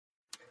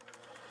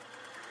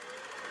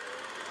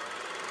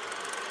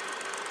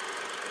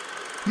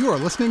You are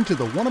listening to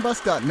the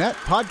oneofus.net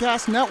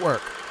podcast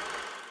network.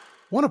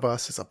 One of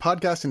Us is a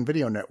podcast and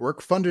video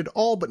network funded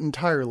all but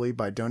entirely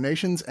by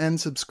donations and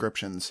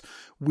subscriptions.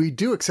 We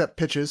do accept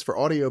pitches for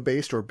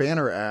audio-based or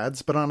banner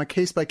ads, but on a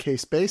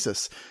case-by-case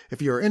basis.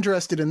 If you are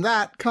interested in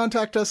that,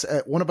 contact us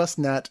at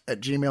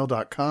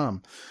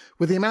oneofusnet@gmail.com.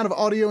 With the amount of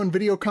audio and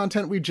video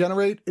content we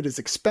generate, it is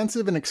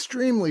expensive and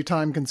extremely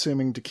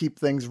time-consuming to keep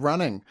things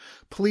running.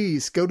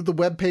 Please go to the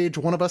webpage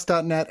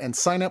oneofus.net and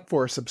sign up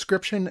for a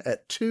subscription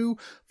at $2,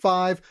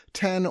 $5,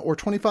 $10, or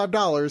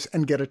 $25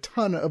 and get a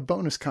ton of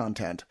bonus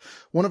content.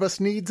 One of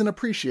Us needs and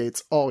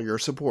appreciates all your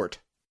support.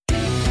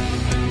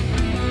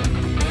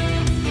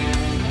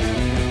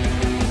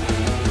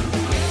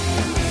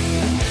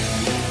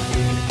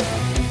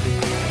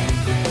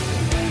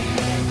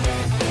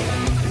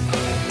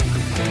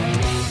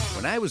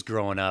 When I was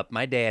growing up,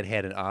 my dad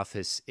had an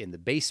office in the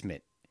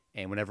basement,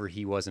 and whenever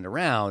he wasn't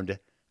around,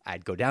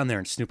 I'd go down there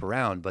and snoop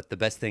around. But the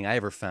best thing I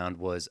ever found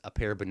was a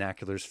pair of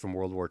binoculars from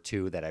World War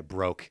II that I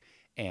broke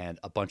and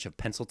a bunch of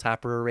pencil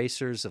topper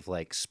erasers of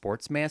like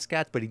sports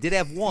mascots. But he did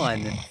have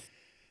one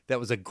that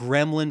was a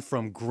gremlin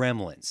from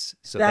Gremlins.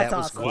 So That's that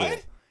was awesome. cool.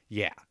 What?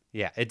 Yeah,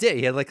 it did.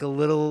 He had like a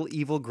little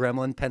evil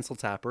gremlin pencil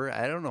topper.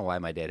 I don't know why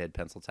my dad had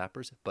pencil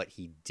toppers, but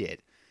he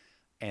did.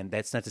 And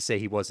that's not to say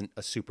he wasn't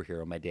a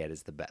superhero. My dad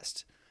is the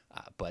best.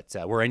 But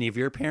were any of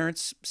your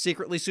parents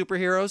secretly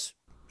superheroes,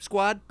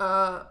 Squad?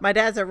 My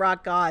dad's a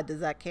rock god. Does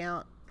that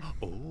count?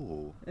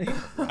 Oh.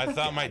 I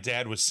thought my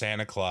dad was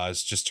Santa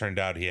Claus. Just turned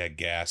out he had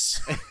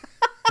gas.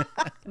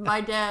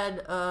 My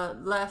dad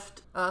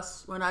left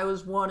us when I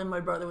was 1 and my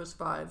brother was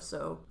 5,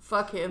 so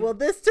fuck him. Well,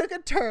 this took a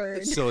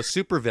turn. So a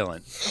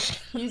supervillain.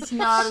 He's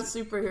not a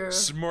superhero.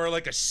 It's more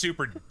like a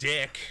super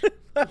dick.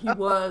 He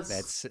was.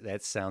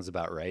 That sounds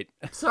about right.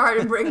 Sorry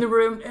to bring the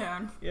room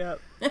down. Yep.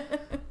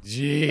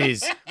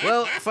 Jeez.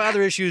 Well,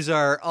 father issues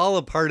are all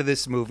a part of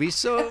this movie,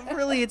 so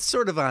really it's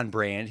sort of on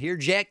brand here.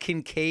 Jack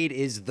Kincaid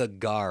is the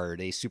Guard,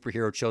 a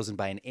superhero chosen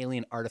by an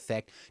alien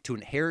artifact to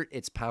inherit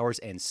its powers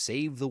and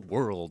save the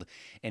world.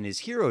 And his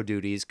hero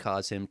duties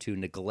cause him to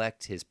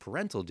neglect his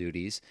parental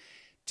duties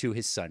to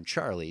his son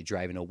Charlie,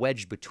 driving a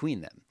wedge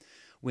between them.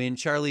 When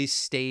Charlie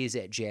stays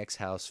at Jack's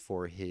house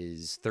for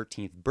his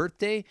 13th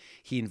birthday,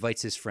 he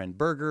invites his friend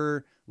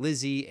Berger,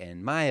 Lizzie,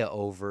 and Maya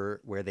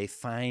over, where they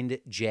find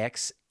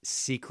Jack's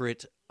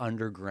secret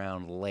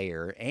underground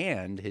lair,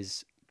 and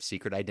his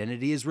secret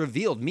identity is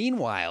revealed.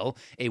 Meanwhile,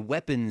 a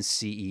weapons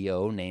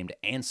CEO named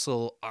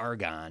Ansel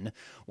Argon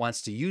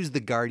wants to use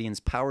the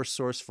Guardian's power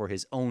source for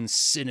his own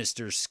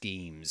sinister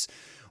schemes.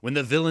 When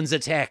the villains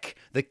attack,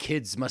 the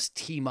kids must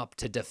team up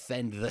to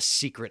defend the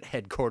secret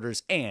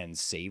headquarters and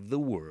save the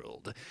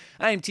world.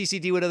 I am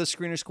TCD with the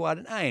Screener Squad,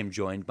 and I am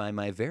joined by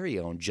my very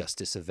own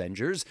Justice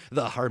Avengers,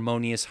 the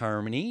Harmonious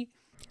Harmony.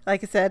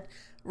 Like I said,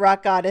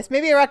 rock goddess.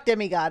 Maybe a rock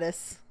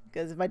demigoddess.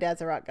 Because if my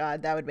dad's a rock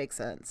god, that would make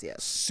sense,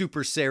 yes.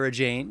 Super Sarah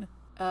Jane.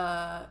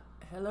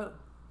 Hello.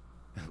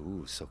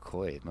 Ooh, so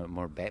coy.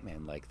 More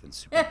Batman-like than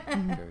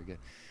Superman. Very good.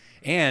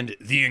 And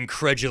the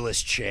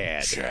incredulous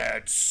Chad.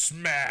 Chad,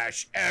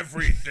 smash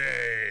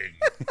everything.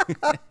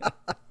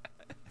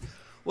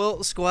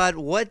 Well, Squad,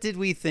 what did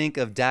we think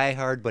of Die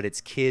Hard, but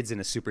it's kids in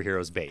a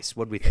superhero's base?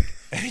 What did we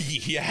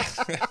think? Yeah.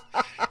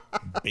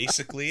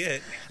 Basically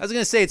it. I was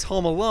going to say it's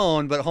Home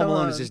Alone, but Home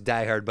Alone is just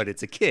Die Hard, but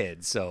it's a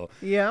kid, so...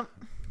 Yep.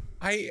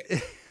 I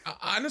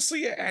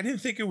honestly, I didn't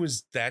think it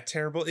was that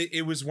terrible.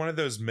 It was one of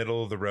those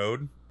middle of the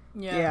road.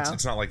 Yeah.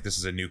 It's not like this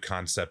is a new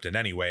concept in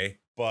any way,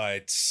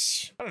 but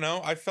I don't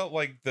know. I felt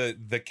like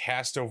the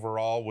cast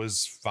overall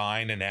was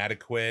fine and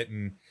adequate,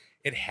 and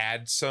it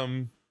had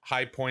some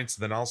high points,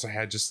 and then also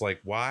had just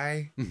like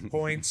why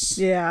points.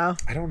 Yeah.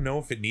 I don't know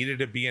if it needed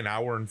to be an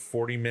hour and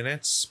 40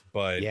 minutes,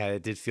 but Yeah,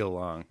 it did feel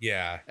long.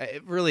 yeah.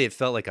 It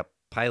felt like a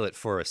pilot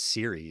for a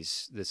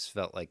series. This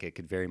felt like it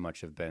could very much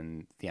have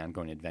been the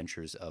ongoing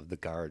adventures of the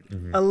Guard.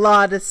 Mm-hmm. A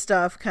lot of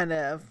stuff kind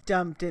of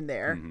dumped in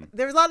there.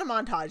 There was a lot of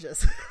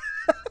montages.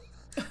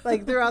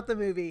 Like throughout the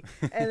movie.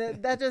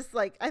 And that just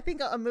like, I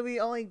think a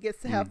movie only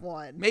gets to have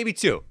one. Maybe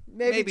two.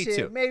 Maybe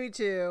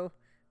two.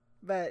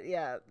 But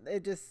yeah,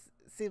 it just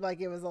seemed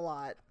like it was a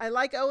lot. I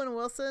like Owen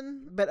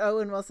Wilson, but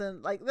Owen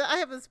Wilson, like, I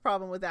have this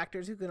problem with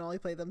actors who can only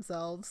play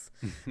themselves.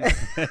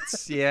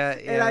 Yeah.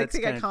 And I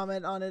think I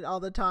comment on it all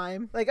the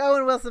time. Like,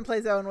 Owen Wilson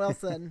plays Owen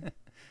Wilson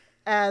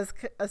as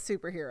a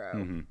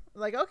superhero.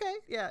 Like, okay,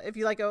 yeah, if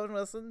you like Owen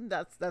Wilson,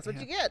 that's what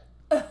you get.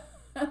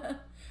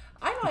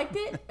 I liked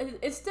it.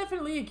 It's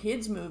definitely a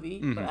kid's movie,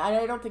 but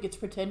I don't think it's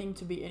pretending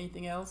to be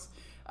anything else.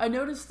 I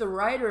noticed the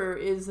writer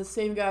is the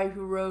same guy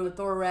who wrote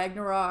Thor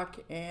Ragnarok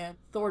and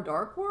Thor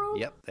Dark World.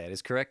 Yep, that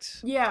is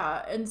correct.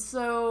 Yeah, and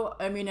so,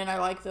 I mean, and I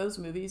like those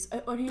movies.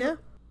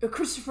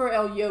 Christopher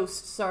L.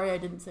 Yost. Sorry, I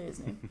didn't say his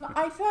name.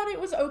 I thought it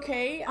was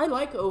okay. I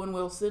like Owen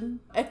Wilson.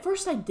 At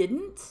first, I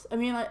didn't. I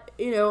mean,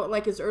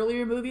 like his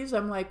earlier movies,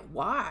 I'm like,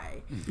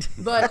 why?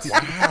 But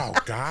Wow,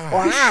 God.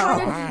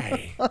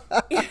 Wow.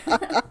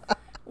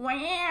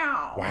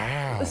 wow.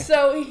 Wow.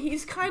 So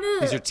he's kind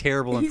of. These are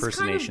terrible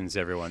impersonations,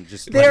 everyone.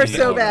 Just They're let me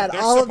so know. bad.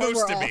 They're All of them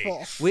supposed were to be.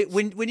 awful.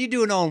 When you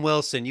do an Owen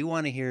Wilson, you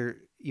want to hear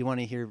you want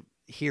to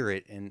hear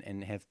it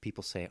and have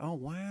people say, "Oh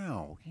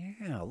wow,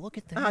 yeah, look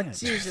at that." Oh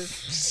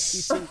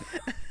Jesus.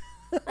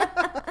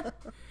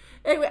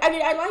 Anyway, I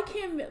mean, I like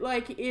him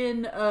like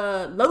in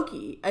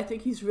Loki. I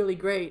think he's really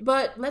great.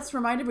 But let's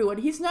remind everyone,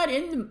 he's not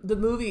in the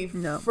movie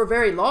for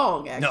very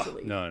long,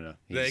 actually. No.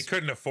 They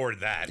couldn't afford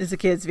that. It's a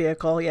kid's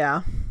vehicle,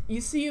 yeah.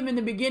 You see him in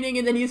the beginning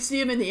and then you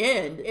see him in the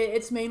end.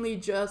 It's mainly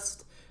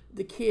just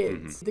the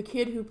kids. Mm-hmm. The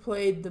kid who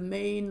played the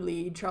main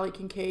lead, Charlie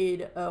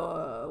Kincaid,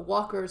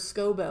 Walker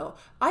Scobell,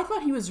 I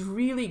thought he was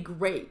really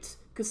great.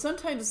 Because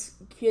sometimes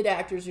kid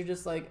actors are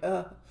just like,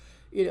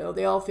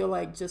 they all feel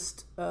like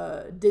just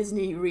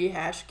Disney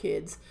rehash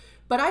kids.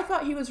 But I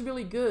thought he was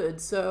really good,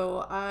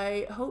 so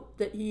I hope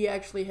that he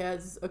actually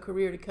has a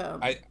career to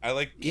come. I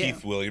like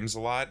Keith Williams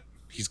a lot.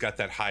 He's got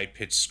that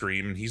high-pitched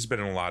scream. He's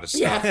been in a lot of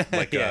stuff.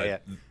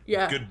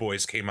 Yeah. Good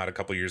Boys came out a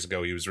couple years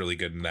ago. He was really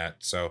good in that,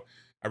 so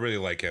I really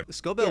like him.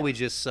 Scobell we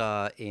just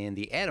saw in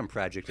the Adam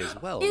Project as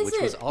well, which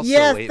was also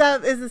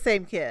that is the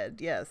same kid.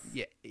 Yes.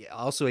 Yeah,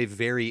 also a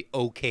very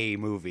okay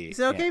movie. It's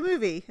an okay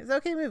movie. It's an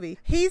okay movie.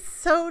 He's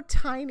so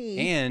tiny.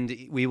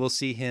 And we will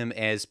see him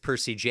as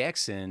Percy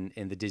Jackson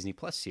in the Disney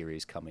Plus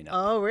series coming up.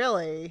 Oh,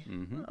 really?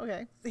 Mm-hmm.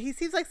 Okay. He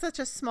seems like such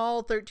a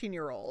small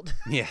 13-year-old.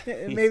 Yeah.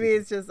 Maybe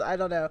it's just, I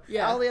don't know.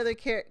 Yeah. All the other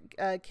kids,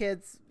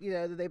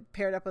 that they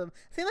paired up with him,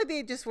 seemed like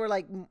they just were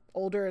like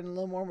older and a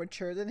little more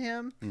mature than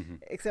him,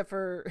 except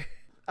for...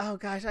 Oh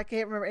gosh, I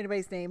can't remember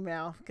anybody's name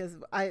now because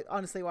I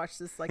honestly watched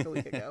this like a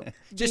week ago.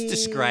 Just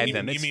describe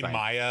them. You mean fine.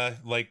 Maya?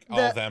 Like all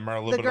of them are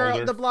a little bit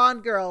older. The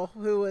blonde girl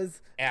who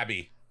was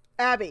Abby.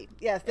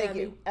 Yes, thank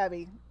you,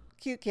 Abby.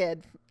 Cute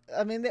kid.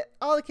 I mean,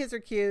 all the kids are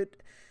cute.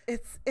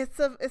 It's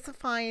a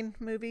fine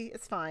movie.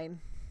 It's fine.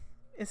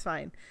 It's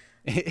fine.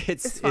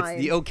 It's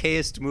the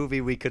okayest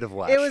movie we could have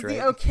watched. It was the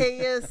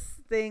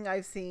okayest thing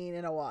I've seen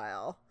in a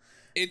while.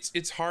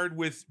 It's hard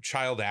with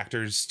child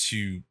actors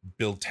to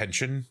build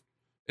tension.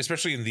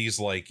 Especially in these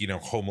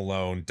Home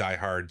Alone, Die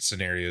Hard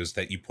scenarios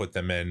that you put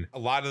them in. A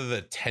lot of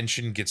the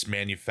tension gets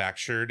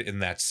manufactured in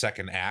that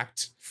second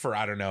act for,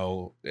 I don't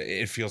know,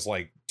 it feels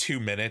like 2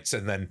 minutes.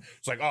 And then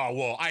it's like, oh,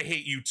 well, I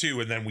hate you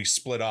too. And then we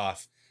split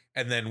off.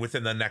 And then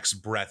within the next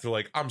breath, they're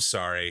like, I'm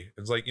sorry.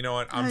 It's like, you know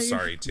what? I'm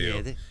sorry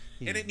too.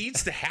 And it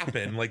needs to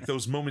happen. Like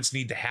those moments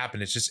need to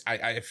happen. It's just,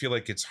 I feel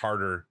like it's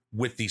harder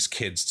with these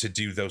kids to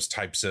do those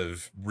types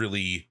of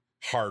really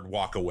hard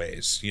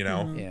walkaways,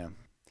 Yeah.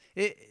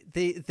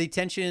 The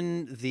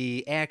tension,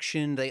 the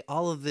action,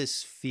 all of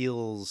this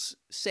feels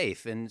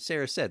safe. And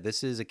Sarah said,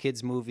 this is a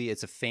kid's movie.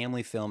 It's a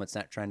family film. It's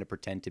not trying to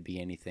pretend to be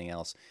anything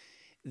else.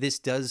 This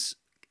does,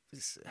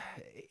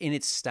 in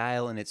its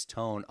style and its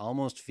tone,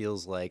 almost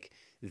feels like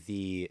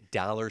the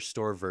dollar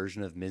store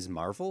version of Ms.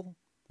 Marvel,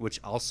 which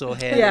also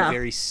had a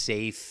very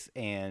safe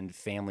and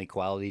family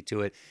quality to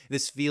it.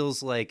 This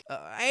feels like,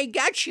 I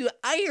got you,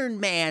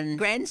 Iron Man,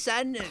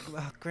 grandson.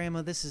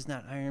 Grandma, this is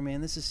not Iron Man.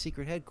 This is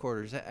Secret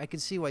Headquarters. I can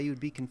see why you would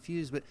be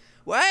confused, but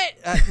what?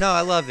 No,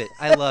 I love it.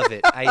 I love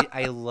it.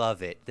 I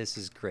love it. This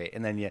is great.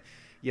 And then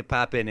you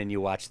pop in and you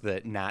watch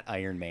the not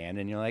Iron Man,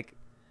 and you're like,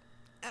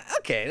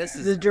 okay, this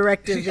is... The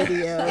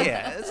direct-to-video.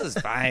 Yeah, this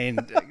is fine.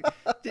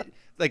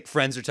 Like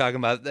friends are talking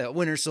about the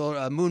Winter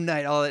Soldier, Moon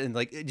Knight, all that, and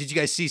like, did you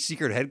guys see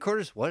Secret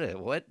Headquarters?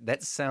 What?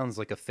 That sounds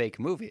like a fake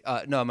movie.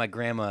 No, my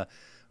grandma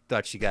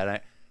thought she got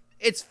it.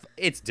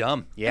 It's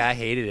dumb. Yeah, I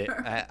hated it.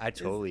 I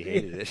totally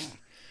hated it.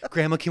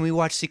 Grandma, can we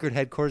watch Secret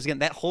Headquarters again?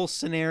 That whole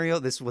scenario.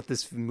 This is what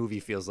this movie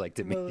feels like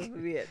to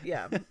me.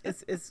 Yeah,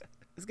 it's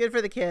good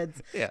for the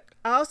kids. Yeah.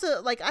 I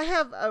also I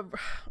have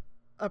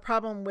a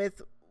problem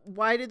with.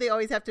 Why do they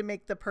always have to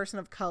make the person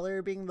of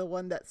color being the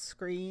one that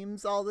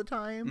screams all the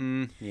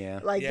time? Yeah.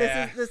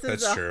 This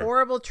is a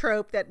horrible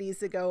trope that needs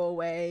to go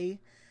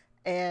away.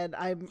 And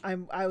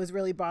I was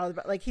really bothered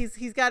about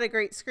he's got a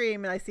great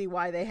scream and I see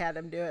why they had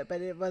him do it,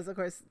 but it was of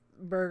course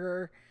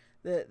Berger,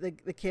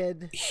 the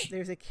kid.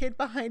 There's a kid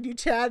behind you,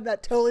 Chad,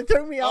 that totally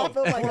threw me off.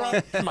 Oh my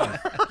god. Come on,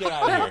 get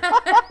out of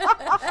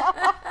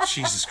here.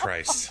 Jesus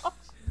Christ.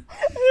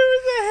 There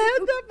was a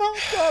head that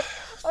popped up.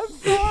 I'm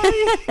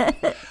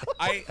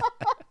sorry.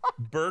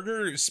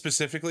 Berger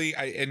specifically,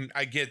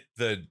 I get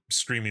the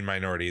screaming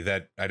minority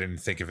that I didn't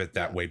think of it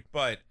that way,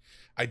 but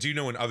I do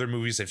know in other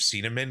movies I've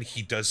seen him in,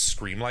 he does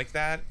scream like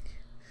that.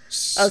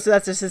 Oh, so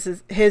that's just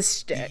his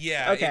shtick.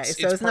 Yeah. Okay,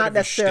 so it's not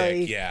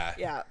necessarily. Shtick, yeah.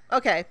 Yeah.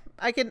 Okay,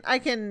 I can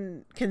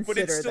consider that. But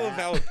it's still a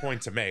valid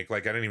point to make.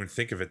 Like I didn't even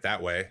think of it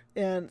that way.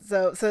 And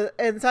so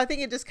I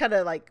think it just kind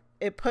of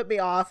it put me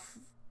off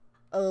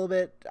a little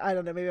bit. I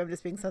don't know. Maybe I'm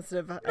just being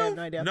sensitive. I have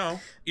no idea. No.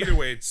 Either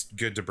way, it's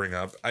good to bring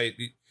up.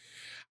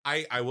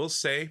 I will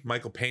say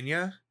Michael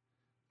Pena,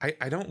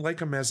 I don't like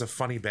him as a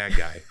funny bad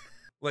guy.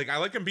 Like I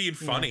like him being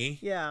funny.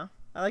 Yeah.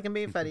 I like him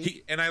being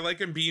funny. And I like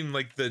him being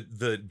like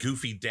the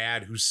goofy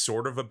dad who's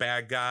sort of a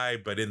bad guy,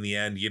 but in the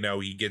end,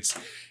 he gets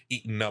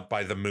eaten up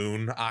by the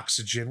moon,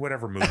 oxygen,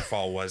 whatever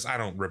Moonfall was. I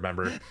don't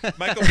remember.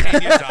 Michael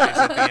Pena dies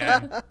at the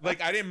end.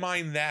 Like, I didn't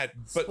mind that.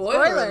 But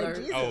Spoiler.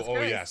 Jesus oh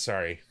Christ. yeah,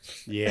 sorry.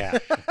 Yeah.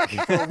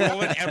 For a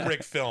Roland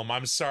Emmerich film,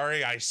 I'm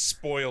sorry I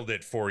spoiled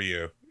it for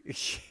you.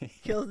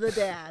 Kills the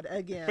dad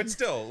again. But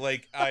still,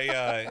 like,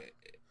 I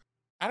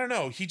don't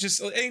know. He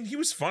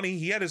was funny.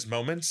 He had his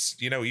moments,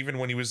 even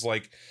when he was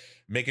like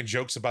making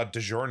jokes about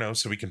DiGiorno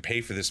so we can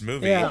pay for this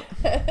movie. Yeah.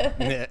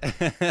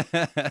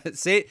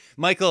 Say,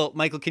 Michael,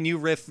 can you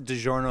riff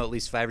DiGiorno at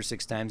least 5 or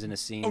 6 times in a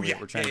scene? Oh, yeah.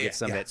 We're trying to get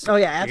some of that. Oh,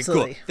 yeah, Okay,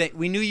 absolutely. cool.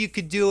 We knew you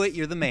could do it.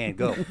 You're the man.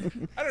 Go.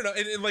 I don't know.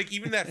 And like,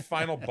 even that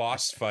final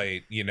boss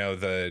fight,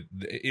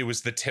 it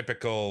was the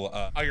typical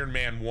Iron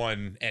Man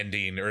 1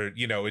 ending, or,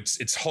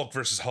 it's Hulk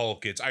versus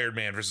Hulk. It's Iron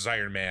Man versus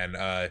Iron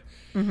Man.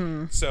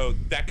 So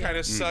that kind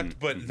of sucked.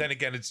 But then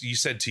again, you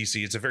said,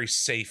 TC, it's a very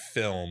safe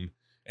film.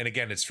 And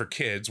again, it's for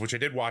kids, which I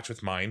did watch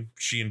with mine.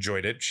 She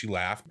enjoyed it. She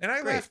laughed. And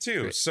I laughed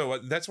too. Great. So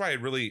that's why I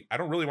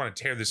don't really want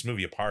to tear this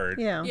movie apart.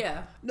 Yeah.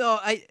 Yeah. No,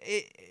 I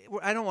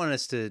don't want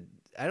us to.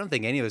 I don't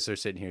think any of us are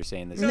sitting here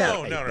saying this is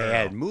No. a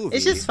bad movie.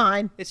 It's just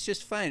fine. It's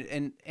just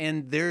fine.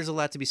 And there's a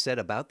lot to be said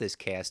about this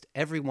cast.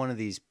 Every one of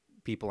these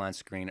people on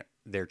screen,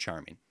 they're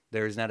charming.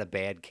 There is not a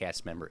bad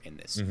cast member in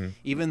this.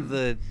 Even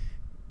the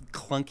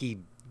clunky,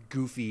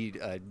 goofy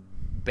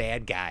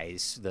bad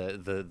guys,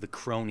 the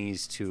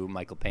cronies to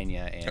Michael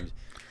Pena and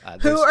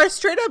who are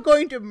straight up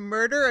going to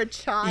murder a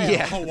child.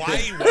 Yeah.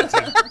 Hawaii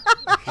wasn't.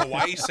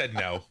 Hawaii said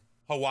no.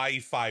 Hawaii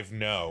 5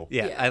 no.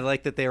 Yeah, I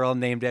like that they're all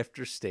named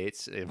after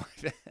states.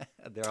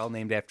 They're all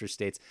named after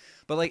states.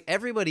 But like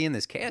everybody in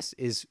this cast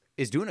is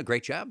doing a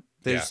great job.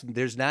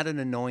 There's not an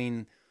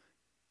annoying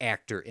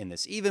actor in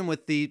this, even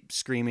with the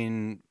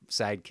screaming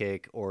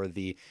sidekick or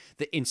the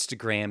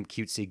Instagram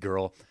cutesy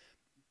girl.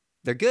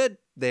 They're good.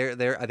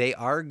 They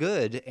are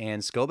good,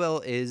 and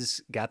Scobell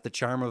is got the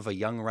charm of a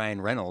young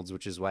Ryan Reynolds,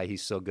 which is why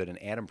he's so good in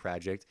Adam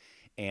Project,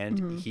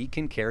 and he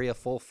can carry a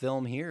full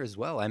film here as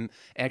well. I'm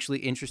actually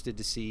interested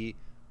to see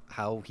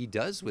how he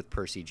does with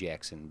Percy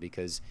Jackson,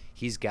 because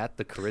he's got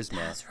the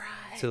charisma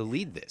to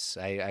lead this.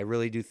 I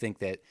really do think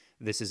that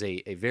this is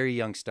a very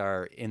young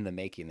star in the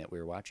making that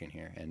we're watching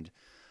here, and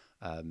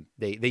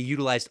they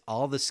utilized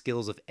all the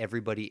skills of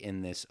everybody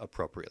in this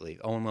appropriately.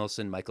 Owen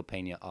Wilson, Michael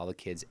Pena, all the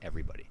kids,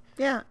 everybody.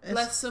 Yeah.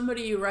 Let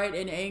somebody write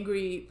an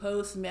angry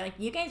post and be like,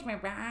 "You guys were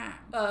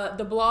wrong."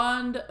 The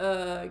blonde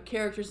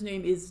character's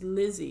name is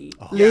Lizzie.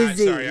 Oh.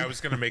 Lizzie. Yeah, sorry, I was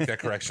going to make that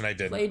correction. I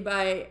didn't. Played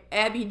by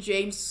Abby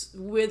James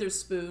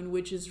Witherspoon,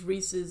 which is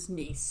Reese's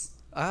niece.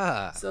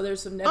 Ah, So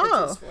there's some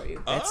nepotism for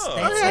you. that's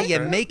okay. how you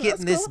make it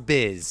That's in this cool.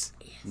 biz.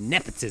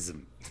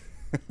 Nepotism.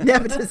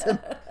 Nepotism.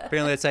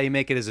 Apparently, that's how you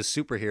make it as a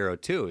superhero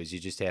too. Is you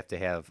just have to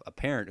have a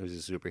parent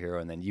who's a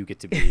superhero, and then you get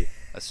to be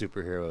a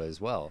superhero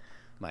as well.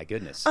 My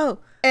goodness. Oh,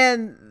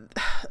 and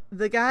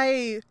the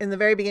guy in the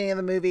very beginning of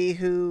the movie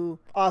who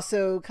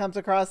also comes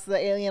across the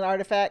alien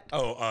artifact.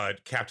 Oh,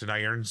 Captain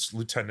Irons,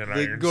 Lieutenant The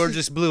Irons.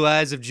 gorgeous blue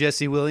eyes of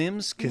Jesse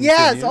Williams.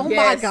 Yes. Continue. Oh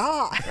Yes. my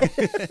God.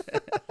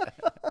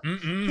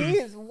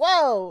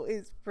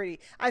 He's pretty.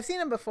 I've seen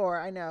him before,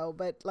 I know,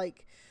 but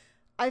like,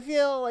 I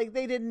feel like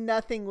they did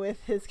nothing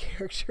with his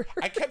character.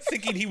 I kept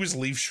thinking he was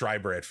Liev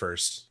Schreiber at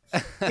first.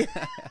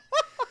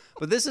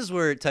 But this is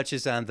where it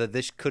touches on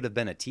this could have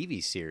been a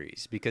TV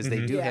series, because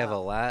they do have a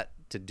lot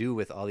to do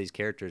with all these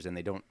characters, and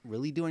they don't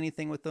really do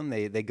anything with them.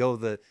 They go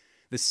the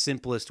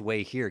simplest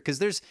way here, because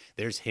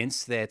there's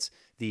hints that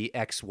the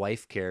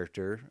ex-wife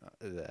character,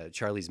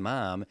 Charlie's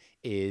mom,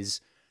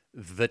 is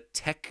the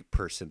tech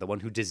person, the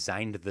one who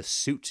designed the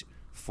suit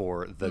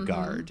for the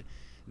guard.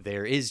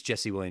 There is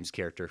Jesse Williams'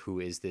 character, who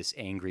is this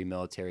angry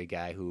military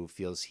guy who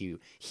feels he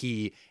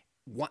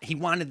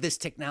wanted this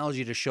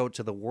technology to show it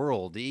to the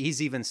world. He's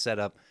even set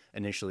up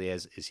initially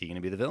as, is he going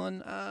to be the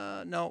villain?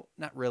 No,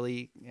 not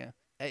really. Yeah.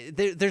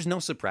 There's no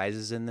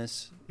surprises in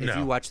this. If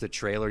you watch the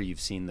trailer,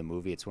 you've seen the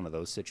movie. It's one of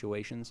those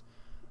situations.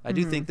 I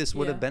do think this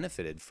would have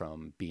benefited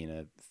from being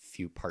a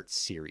few-part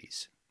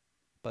series.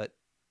 But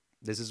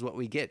this is what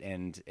we get,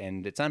 and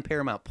it's on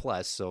Paramount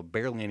Plus, so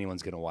barely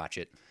anyone's going to watch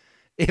it.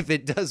 If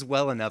it does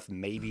well enough,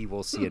 maybe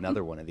we'll see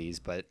another one of these,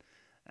 but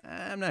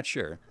I'm not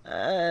sure.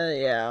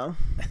 Yeah.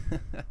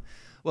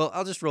 Well,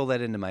 I'll just roll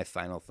that into my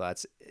final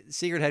thoughts.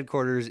 Secret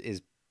Headquarters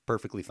is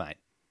perfectly fine.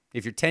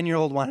 If your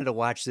 10-year-old wanted to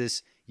watch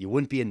this, you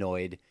wouldn't be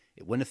annoyed.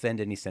 It wouldn't offend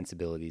any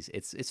sensibilities.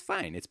 It's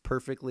fine. It's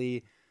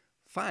perfectly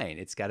fine.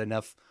 It's got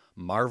enough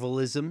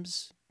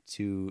Marvelisms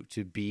to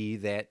be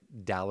that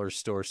dollar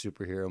store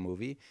superhero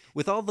movie.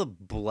 With all the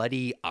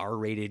bloody,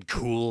 R-rated,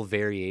 cool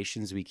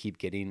variations we keep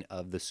getting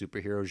of the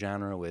superhero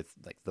genre, with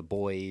like The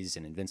Boys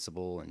and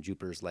Invincible and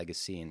Jupiter's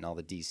Legacy and all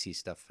the DC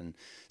stuff and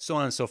so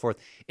on and so forth,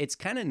 it's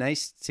kind of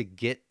nice to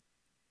get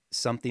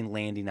something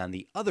landing on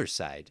the other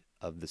side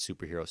of the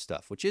superhero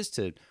stuff, which is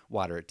to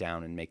water it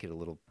down and make it a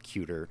little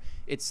cuter.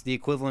 It's the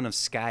equivalent of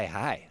Sky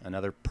High,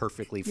 another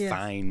perfectly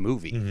fine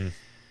movie.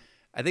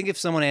 I think if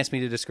someone asked me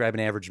to describe an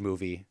average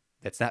movie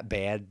that's not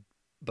bad,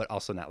 but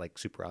also not like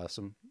super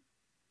awesome,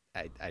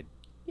 I'd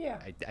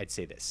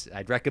say this.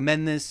 I'd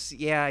recommend this.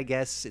 Yeah, I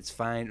guess it's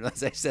fine.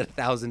 As I said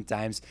 1,000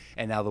 times,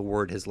 and now the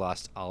word has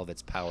lost all of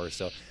its power.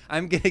 So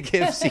I'm going to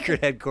give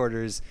Secret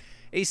Headquarters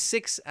a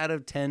 6 out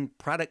of 10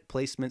 product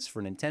placements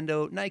for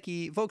Nintendo,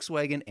 Nike,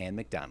 Volkswagen, and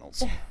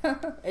McDonald's.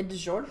 And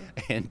DiGiorno.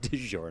 And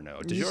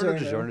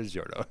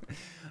DiGiorno.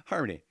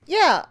 Harmony.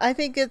 Yeah, I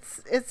think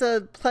it's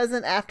a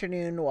pleasant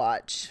afternoon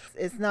watch.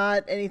 It's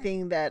not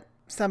anything that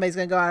somebody's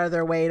going to go out of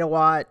their way to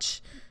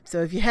watch.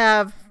 So if you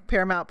have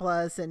Paramount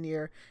Plus and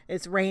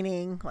it's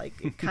raining, like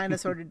it kind of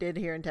sort of did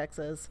here in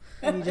Texas,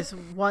 and you just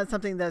want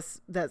something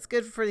that's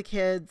good for the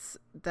kids,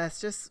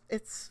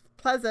 it's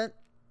pleasant,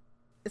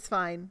 it's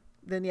fine,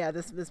 then yeah,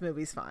 this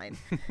movie's fine.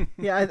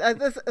 Yeah,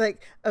 this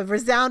like a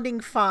resounding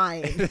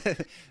fine.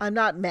 I'm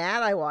not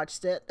mad I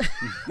watched it.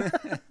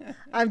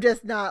 I'm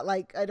just not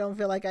like, I don't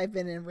feel like I've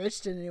been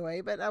enriched in any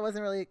way, but I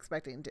wasn't really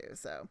expecting to.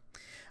 So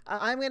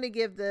I'm going to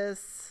give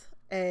this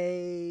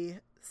a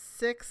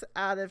 6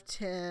 out of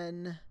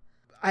 10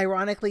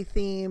 ironically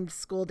themed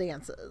school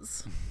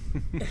dances.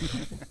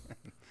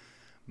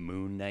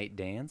 Moon Night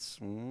Dance.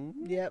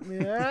 Yep.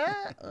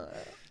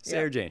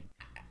 Sarah Jane.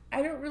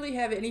 I don't really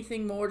have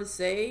anything more to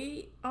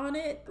say on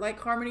it. Like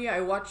Harmony,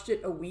 I watched it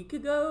a week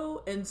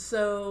ago, and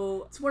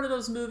so it's one of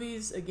those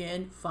movies,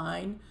 again,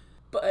 fine,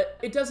 but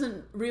it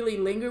doesn't really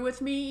linger with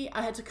me.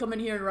 I had to come in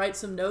here and write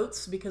some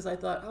notes because I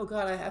thought, oh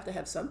God, I have to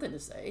have something to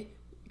say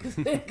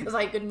because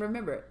I couldn't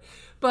remember it.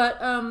 But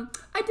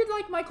I did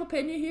like Michael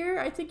Pena here.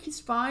 I think he's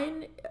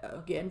fine.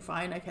 Again,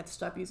 fine. I have to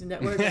stop using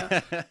that word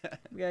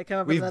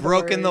now. We've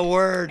broken the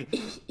word.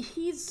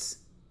 He's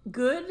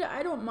good.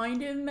 I don't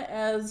mind him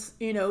as,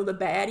 the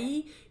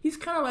baddie. He's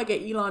kind of like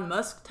an Elon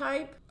Musk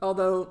type.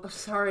 Although,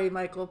 sorry,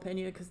 Michael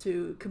Pena,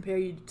 to compare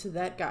you to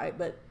that guy,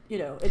 but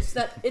it's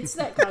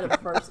that kind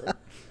of person.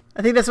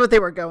 I think that's what they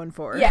were going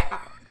for. Yeah.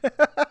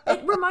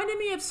 It reminded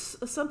me of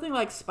something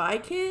like Spy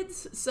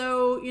Kids.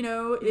 So,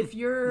 if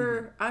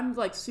you're, I'm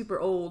like super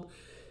old,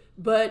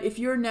 but if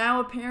you're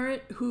now a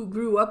parent who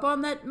grew up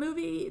on that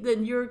movie,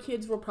 then your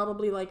kids will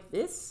probably like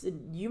this,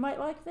 and you might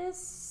like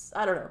this.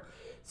 I don't know.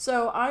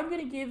 So I'm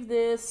going to give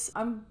this,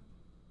 I'm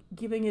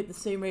giving it the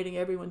same rating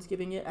everyone's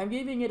giving it. I'm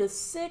giving it a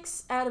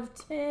 6 out of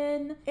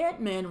 10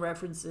 Ant-Man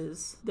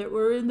references that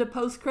were in the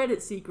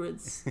post-credit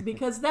sequence,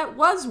 because that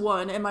was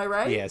one. Am I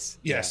right? Yes.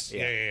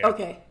 Yeah.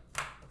 Okay.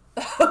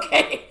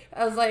 Okay.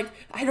 I was like,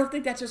 I don't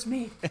think that's just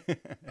me.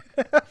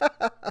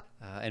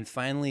 And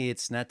finally,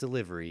 it's not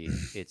delivery.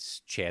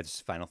 It's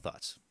Chad's final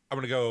thoughts. I'm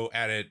going to go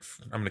at it.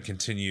 I'm going to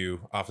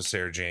continue off of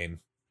Sarah Jane.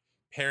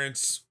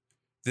 Parents,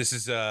 this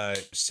is a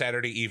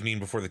Saturday evening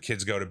before the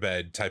kids go to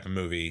bed type of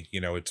movie.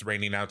 It's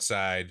raining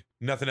outside.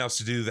 Nothing else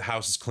to do. The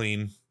house is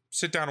clean.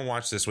 Sit down and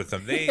watch this with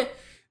them.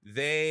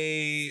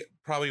 They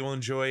probably will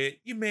enjoy it.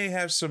 You may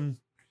have some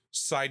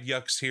side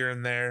yucks here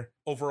and there.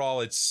 Overall,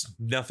 it's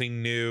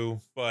nothing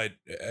new, but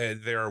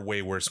there are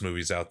way worse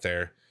movies out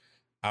there.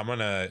 I'm going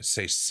to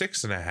say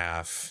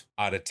 6.5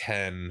 out of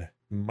 10.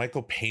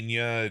 Michael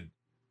Pena,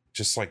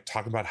 just like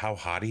talking about how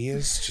hot he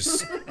is,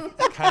 just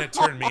kind of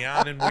turned me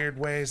on in weird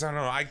ways. I don't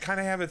know. I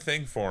kind of have a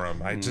thing for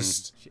him. I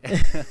just...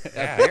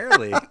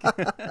 Apparently.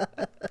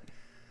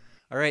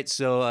 All right,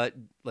 so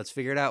let's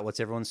figure it out. What's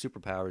everyone's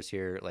superpowers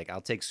here? Like,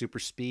 I'll take super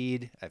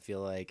speed. I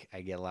feel like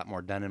I get a lot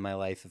more done in my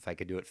life if I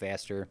could do it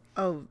faster.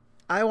 Oh,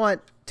 I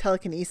want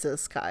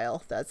telekinesis,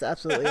 Kyle. That's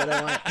absolutely what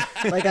I want.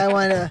 Like, I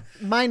want to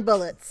mind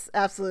bullets.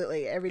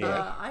 Absolutely, every day.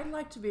 I'd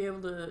like to be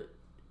able to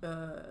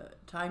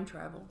time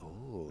travel.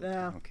 Oh,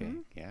 Yeah. Okay.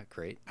 Yeah,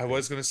 great. I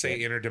was going to say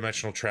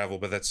interdimensional travel,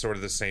 but that's sort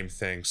of the same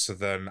thing. So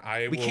then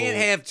We can't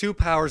have two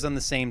powers on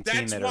the same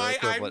team That's that why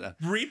are equivalent.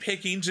 I'm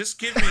repicking. Just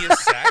give me a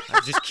sec.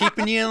 I'm just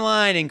keeping you in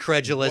line,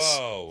 incredulous.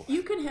 Whoa.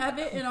 You can have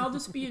it, and I'll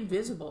just be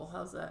invisible.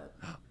 How's that?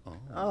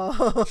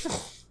 Oh.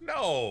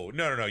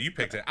 No. You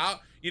picked it.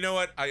 You know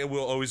what? I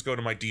will always go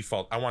to my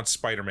default. I want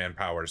Spider-Man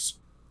powers.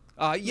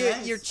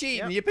 Nice. You're cheating.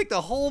 Yep. You picked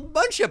a whole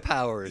bunch of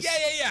powers.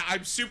 Yeah.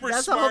 I'm super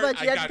That's a whole smart.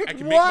 bunch. You had to I pick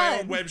can make my own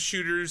one. web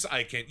shooters.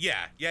 I can.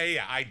 Yeah.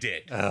 I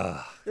did.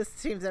 This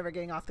team's never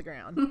getting off the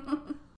ground.